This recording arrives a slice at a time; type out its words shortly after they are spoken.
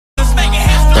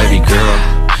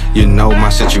You know my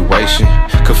situation.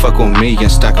 Could fuck with me and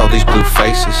stack all these blue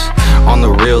faces. On the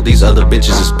real, these other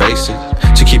bitches is basic.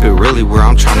 To keep it really where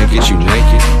I'm trying to get you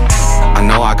naked. I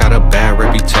know I got a bad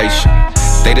reputation.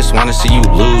 They just wanna see you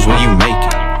lose when you make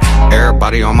it.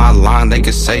 Everybody on my line, they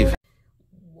can save it.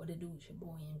 What it do? It's your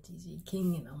boy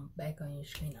MTZKING, and I'm back on your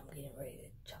screen. I'm getting ready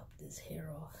to chop this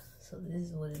hair off. So this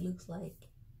is what it looks like,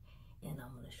 and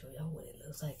I'm gonna show y'all what it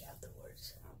looks like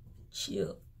afterwards.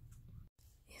 Chill.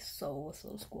 So what's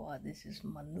up, squad? This is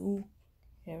my new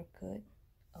haircut.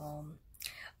 I'm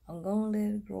gonna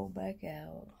let it grow back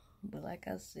out, but like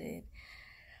I said,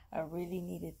 I really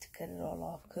needed to cut it all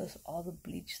off because all the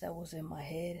bleach that was in my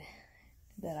head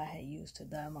that I had used to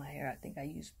dye my hair, I think I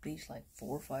used bleach like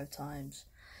 4 or 5 times.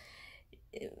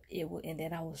 And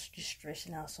then I was just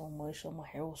stressing out so much, so my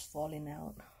hair was falling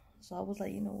out. So I was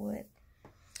like, you know what?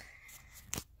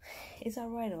 It's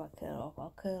alright if I cut it off.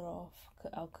 I'll cut it off.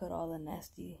 I'll cut all the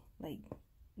nasty, like,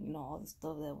 you know, all the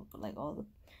stuff that, like, all the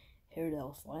hair that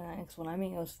was falling out. Because when I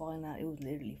mean it was falling out, it was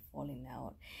literally falling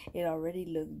out. It already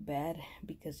looked bad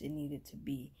because it needed to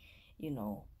be, you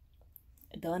know,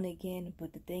 done again.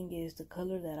 But the thing is, the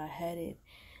color that I had it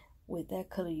with,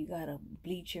 that color you gotta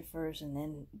bleach it first and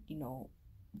then, you know,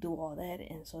 do all that.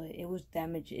 And so it was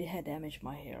damaged. It had damaged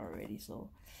my hair already. So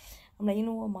I'm like, you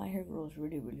know what, my hair grows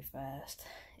really fast.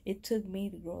 It took me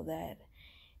to grow that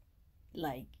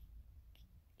like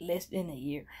less than a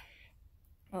year,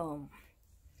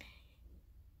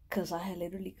 because I had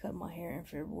literally cut my hair in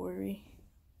February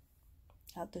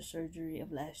after surgery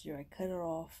of last year. I cut it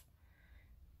off.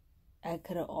 I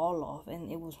cut it all off, and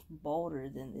it was balder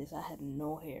than this. I had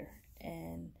no hair,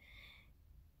 and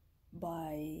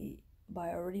by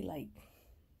already like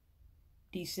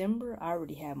December, I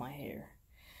already had my hair.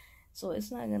 So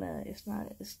it'll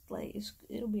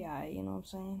be alright, you know what I'm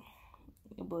saying?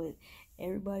 But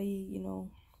everybody, you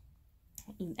know,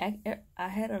 I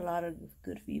had a lot of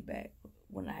good feedback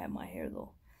when I had my hair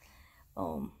though.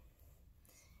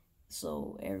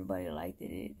 So everybody liked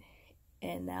it.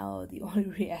 And now the only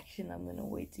reaction I'm gonna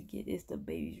wait to get is the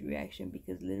baby's reaction,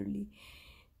 because literally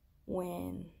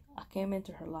when I came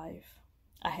into her life,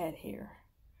 I had hair.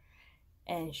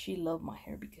 And she loved my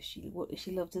hair because she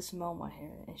loved to smell my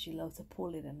hair, and she loved to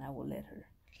pull it, and I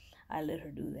let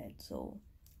her do that. So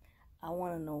I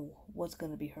want to know what's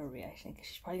going to be her reaction, because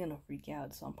she's probably going to freak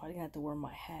out. So I'm probably going to have to wear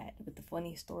my hat. But the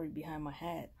funny story behind my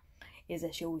hat is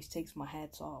that she always takes my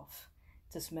hats off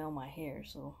to smell my hair.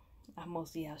 So I'm going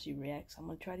to see how she reacts. I'm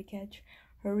going to try to catch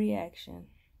her reaction.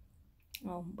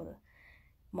 But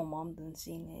my mom done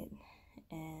seen it,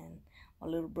 and my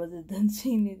little brother done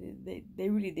seen it. They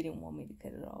really didn't want me to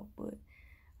cut it off, but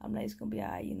I'm like, it's gonna be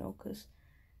alright, you know, because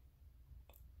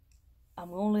I'm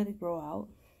gonna let it grow out.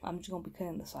 I'm just gonna be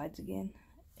cutting the sides again,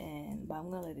 but I'm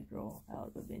gonna let it grow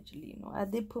out eventually, you know. I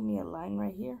did put me a line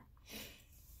right here,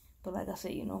 but like I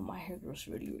said, you know, my hair grows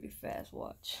really fast.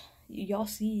 Watch, y'all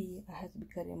see, I have to be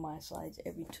cutting my sides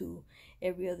every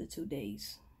other 2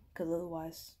 days, because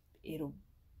otherwise it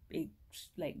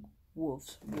like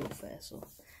wolves real fast. So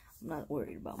I'm not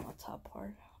worried about my top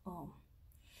part.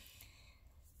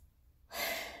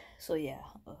 So yeah,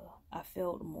 I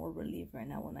felt more relief right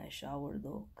now when I showered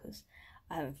though, because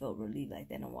I haven't felt relief like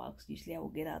that in a while. Cause usually I will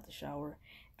get out the shower,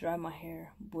 dry my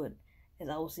hair, but as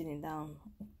I was sitting down,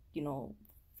 you know,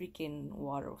 freaking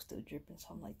water was still dripping. So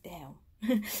I'm like, damn.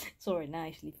 So right now I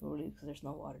actually feel relief because there's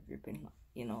no water dripping,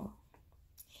 you know.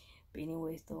 But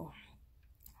anyways though,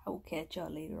 I will catch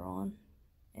y'all later on,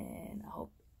 and I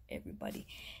hope everybody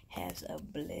has a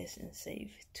blessed and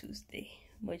safe Tuesday.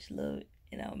 Much love,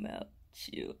 and I'm out.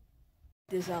 Chill.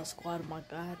 This out, squad. My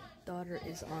goddaughter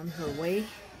is on her way,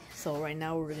 so right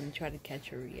now we're gonna try to catch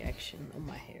her reaction on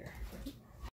my hair.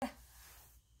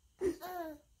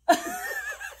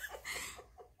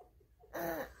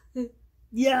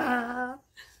 Yeah,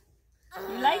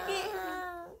 you like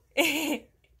it?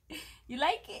 You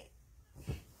like it?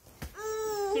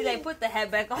 She's like, put the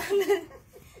hat back on.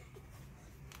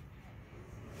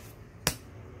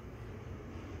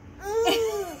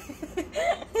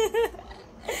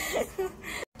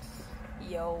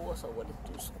 Yo, what's up with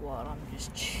the squad? I'm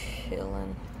just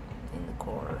chilling in the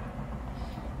car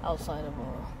outside of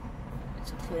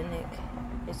it's a clinic.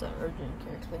 It's an urgent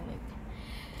care clinic.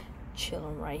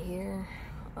 Chilling right here.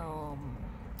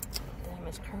 Damn,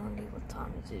 it's currently, what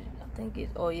time is it? I think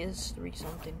it's, oh yeah, it's 3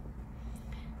 something.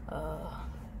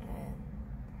 And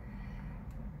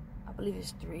I believe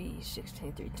it's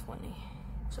 3:16, 3:20.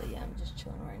 So yeah, I'm just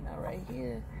chilling right now right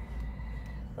here.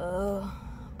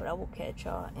 But I will catch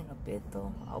y'all in a bit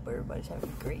though. I hope everybody's having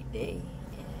a great day.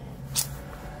 And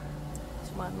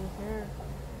it's my new hair.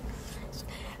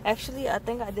 Actually, I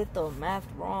think I did the math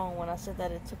wrong when I said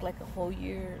that it took like a whole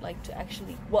year, like to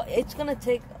actually. Well, it's gonna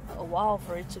take a while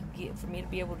for me to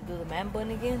be able to do the man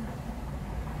bun again,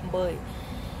 but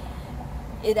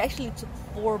it actually took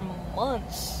 4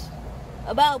 months,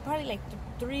 about probably like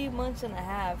 3 months and a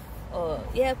half.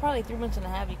 Yeah, probably 3 months and a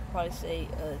half. You could probably say,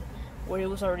 where it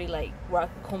was already like where I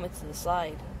could comb it to the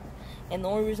side, and the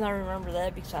only reason I remember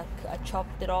that because I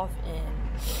chopped it off in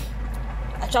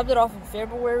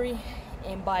February.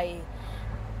 And by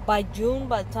June,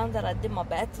 by the time that I did my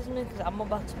baptism, because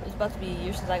it's about to be a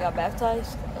year since I got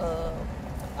baptized,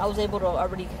 I was able to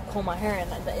already comb my hair,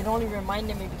 and it only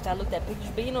reminded me because I looked at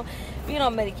pictures. But being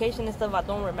on medication and stuff, I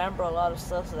don't remember a lot of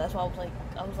stuff, so that's why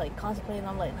I was like contemplating.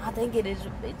 I'm like, I think it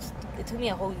took me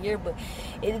a whole year, but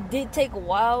it did take a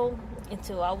while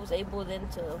until I was able then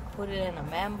to put it in a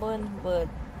man bun. But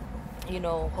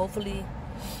hopefully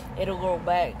it'll grow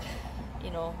back,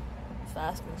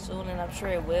 fast and soon, and I'm sure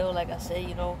it will. Like I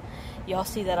said, y'all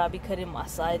see that I'll be cutting my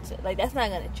sides. Like, that's not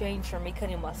gonna change for me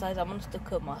cutting my sides. I'm gonna still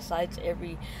cut my sides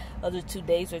every other 2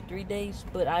 days or 3 days,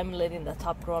 but I'm letting the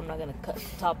top grow. I'm not gonna cut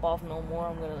the top off no more.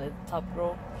 I'm gonna let the top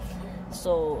grow.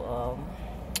 So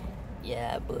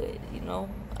yeah, but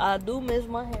I do miss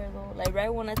my hair though. Like,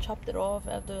 right when I chopped it off,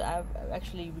 after I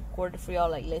actually recorded for y'all,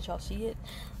 like let y'all see it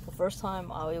the first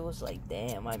time, it was like,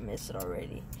 damn, I miss it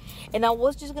already. And I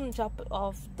was just gonna chop it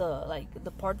off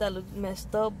the part that looked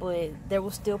messed up, but there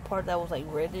was still part that was like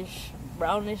reddish,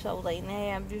 brownish. I was like,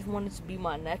 nah, I just wanted to be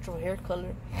my natural hair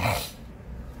color.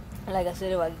 Like I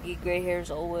said, if I could get gray hairs,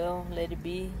 oh well, let it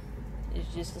be.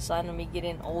 It's just a sign of me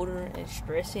getting older and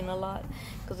stressing a lot.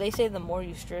 Because they say the more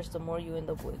you stress, the more you end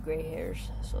up with gray hairs.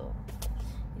 So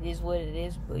it is what it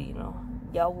is. But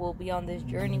y'all will be on this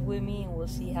journey with me, and we'll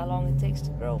see how long it takes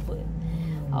to grow. But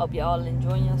I hope y'all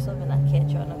enjoying yourself, and I'll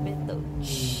catch y'all in a bit though.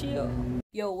 Chill.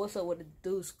 Yo, what's up with the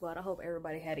dude squad? I hope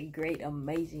everybody had a great,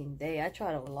 amazing day. I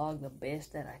try to vlog the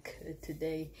best that I could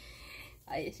today.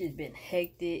 It's just been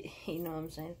hectic. You know what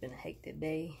I'm saying? It's been a hectic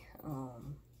day.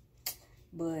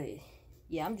 But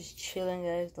yeah, I'm just chilling,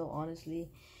 guys, though, honestly.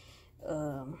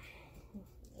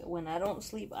 When I don't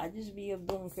sleep, I just be up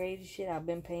doing crazy shit. I've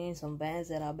been painting some vans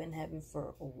that I've been having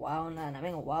for a while now. And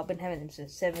I've been having them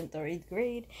since 7th or 8th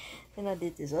grade. Then I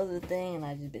did this other thing, and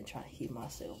I just been trying to keep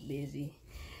myself busy.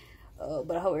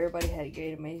 But I hope everybody had a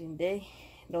great, amazing day.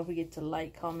 Don't forget to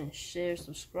like, comment, share,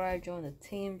 subscribe, join the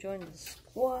team, join the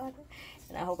squad.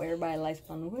 And I hope everybody likes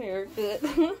my new haircut.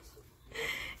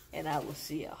 And I will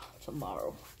see y'all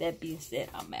tomorrow. That being said,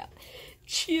 I'm out.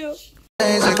 Chill.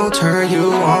 I gon' turn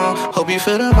you on. Hope you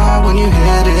feel the vibe when you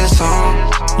hear this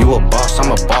song. You a boss,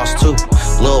 I'm a boss too.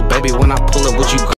 Little baby, when I pull up, what you